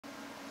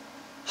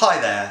Hi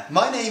there,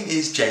 my name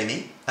is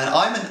Jamie and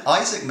I'm an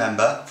AIESEC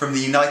member from the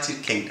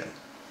United Kingdom.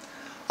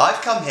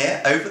 I've come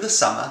here over the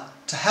summer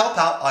to help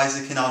out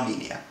AIESEC in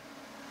Armenia.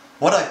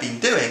 What I've been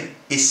doing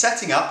is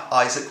setting up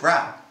AIESEC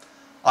RAU.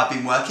 I've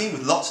been working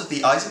with lots of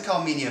the AIESEC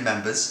Armenia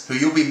members who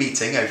you'll be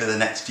meeting over the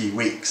next few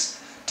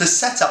weeks to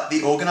set up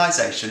the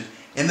organisation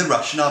in the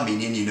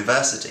Russian-Armenian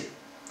University.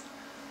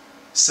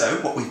 So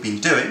what we've been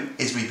doing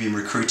is we've been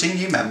recruiting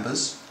new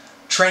members,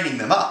 training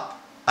them up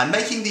and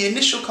making the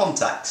initial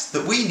contacts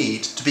that we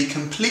need to be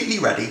completely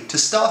ready to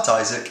start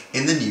AIESEC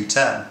in the new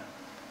term.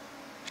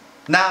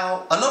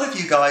 Now, a lot of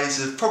you guys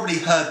have probably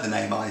heard the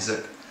name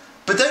AIESEC,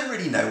 but don't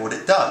really know what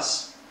it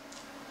does.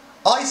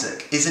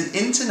 AIESEC is an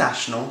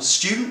international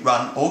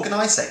student-run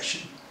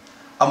organisation,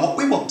 and what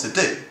we want to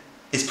do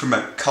is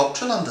promote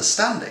cultural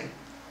understanding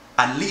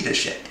and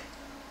leadership.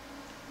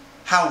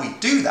 How we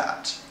do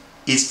that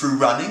is through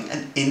running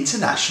an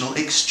international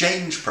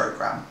exchange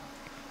programme.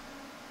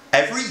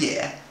 Every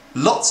year,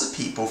 lots of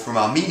people from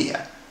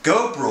Armenia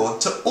go abroad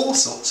to all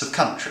sorts of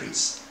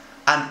countries,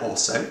 and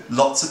also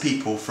lots of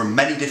people from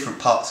many different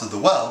parts of the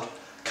world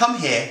come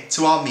here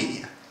to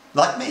Armenia,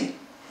 like me.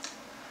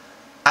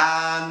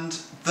 And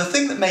the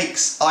thing that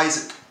makes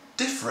AIESEC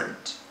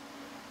different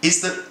is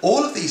that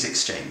all of these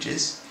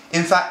exchanges,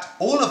 in fact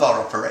all of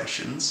our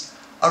operations,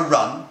 are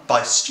run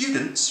by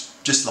students,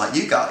 just like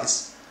you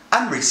guys,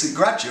 and recent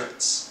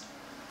graduates.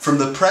 From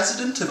the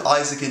president of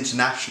AIESEC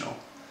International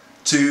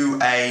to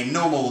a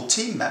normal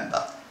team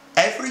member,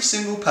 every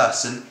single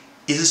person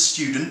is a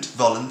student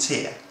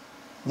volunteer,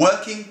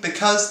 working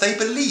because they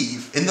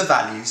believe in the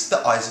values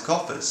that AIESEC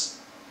offers.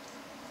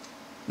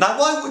 Now,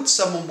 why would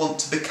someone want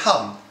to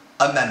become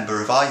a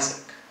member of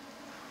AIESEC?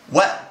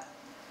 Well,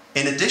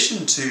 in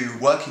addition to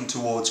working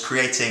towards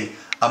creating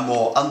a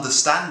more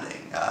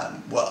understanding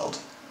world,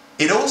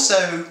 it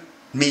also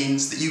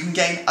means that you can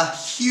gain a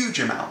huge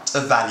amount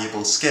of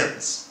valuable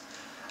skills.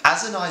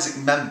 As an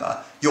AIESEC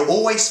member, you're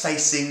always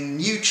facing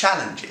new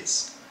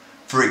challenges.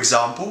 For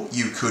example,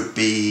 you could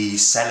be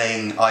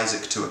selling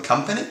AIESEC to a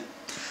company,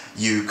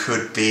 you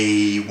could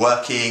be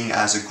working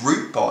as a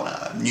group on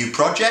a new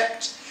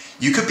project,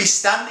 you could be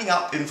standing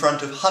up in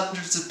front of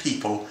hundreds of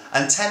people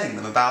and telling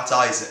them about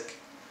AIESEC.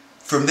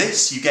 From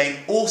this, you gain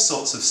all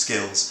sorts of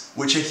skills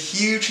which are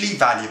hugely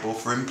valuable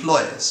for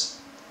employers.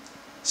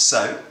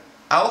 So,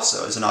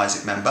 also as an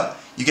AIESEC member,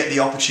 you get the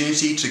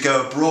opportunity to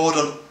go abroad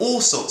on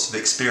all sorts of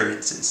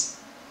experiences.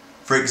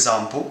 For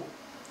example,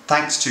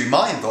 thanks to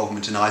my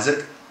involvement in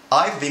AIESEC,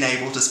 I've been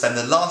able to spend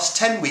the last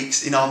 10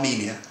 weeks in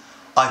Armenia.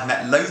 I've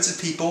met loads of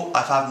people,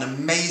 I've had an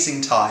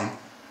amazing time,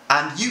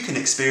 and you can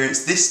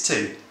experience this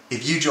too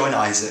if you join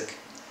AIESEC.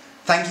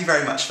 Thank you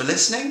very much for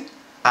listening,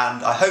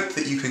 and I hope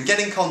that you can get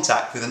in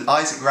contact with an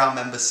AIESEC RAU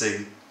member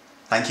soon.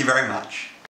 Thank you very much.